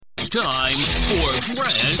time for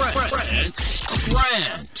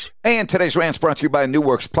Rant. And today's Rant's brought to you by New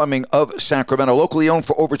Works Plumbing of Sacramento. Locally owned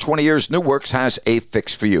for over 20 years, New Works has a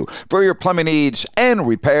fix for you. For your plumbing needs and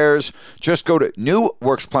repairs, just go to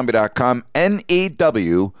newworksplumbing.com,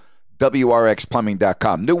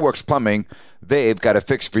 NEWWRXplumbing.com. New Works Plumbing, they've got a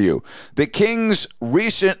fix for you. The Kings'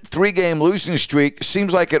 recent 3-game losing streak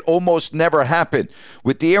seems like it almost never happened.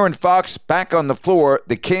 With De'Aaron Fox back on the floor,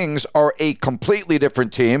 the Kings are a completely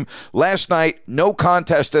different team. Last night, no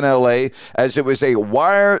contest in L.A. as it was a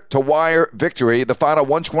wire-to-wire victory, the final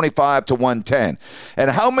 125-110.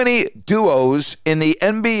 And how many duos in the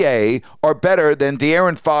NBA are better than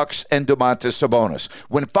De'Aaron Fox and Domantas Sabonis?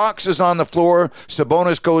 When Fox is on the floor,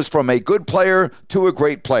 Sabonis goes from a good player to a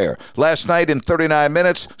great player. Last night, in 39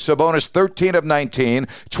 minutes, Sabonis 13 of 19,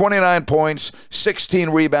 29 points, 16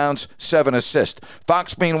 rebounds, 7 assists.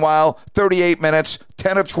 Fox, meanwhile, 38 minutes,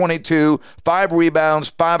 10 of 22, 5 rebounds,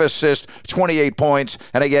 5 assists, 28 points.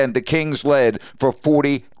 And again, the Kings led for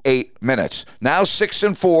 48 minutes. Now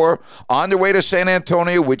 6-4, on their way to San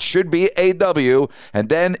Antonio, which should be a W. And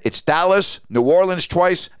then it's Dallas, New Orleans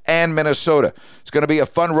twice, and Minnesota. It's going to be a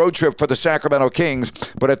fun road trip for the Sacramento Kings.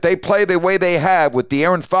 But if they play the way they have with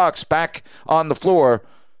De'Aaron Fox back on the floor,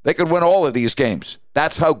 they could win all of these games.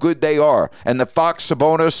 That's how good they are. And the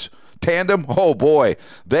Fox-Sabonis tandem, oh boy,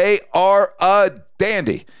 they are a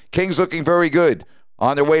dandy. Kings looking very good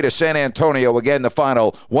on their way to San Antonio. Again, the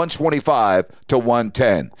final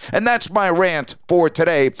 125-110. And that's my rant for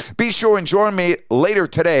today. Be sure and join me later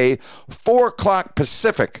today, 4 o'clock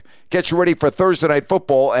Pacific. Get you ready for Thursday Night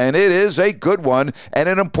Football, and it is a good one and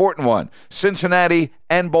an important one. Cincinnati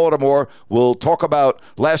and Baltimore. We'll talk about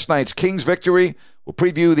last night's Kings victory. We'll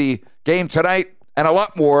preview the game tonight and a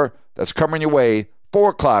lot more that's coming your way,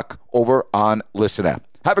 4 o'clock over on Listen App.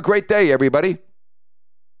 Have a great day, everybody.